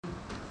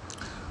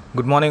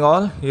Good morning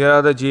all. Here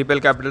are the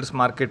GPL Capital's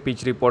market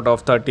pitch report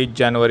of 30th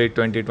January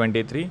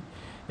 2023.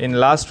 In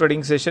last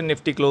trading session,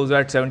 Nifty closed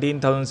at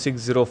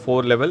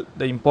 17,604 level.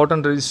 The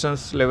important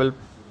resistance level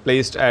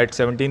placed at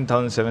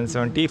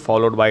 17,770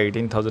 followed by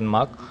 18,000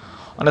 mark.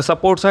 On the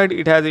support side,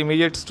 it has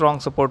immediate strong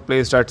support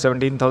placed at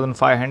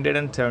 17,500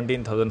 and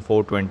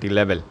 17,420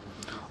 level.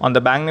 On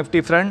the Bank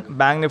Nifty front,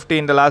 Bank Nifty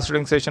in the last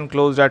trading session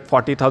closed at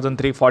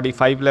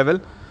 40,345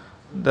 level.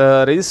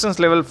 The resistance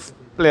level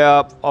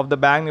of the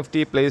Bank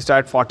Nifty placed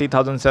at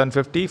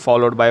 40,750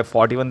 followed by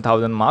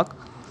 41,000 mark.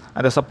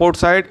 At the support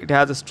side, it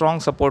has a strong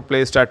support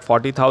placed at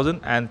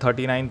 40,000 and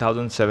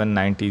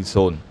 39,790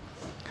 zone.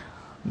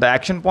 The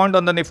action point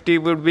on the Nifty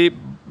would be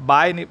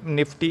buy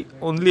Nifty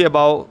only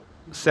above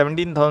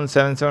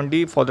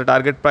 17,770 for the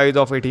target price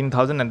of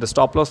 18,000 and the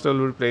stop loss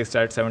level will be placed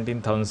at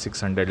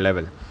 17,600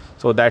 level.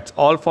 So that's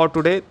all for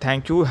today.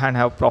 Thank you and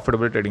have a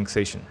profitable trading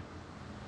session.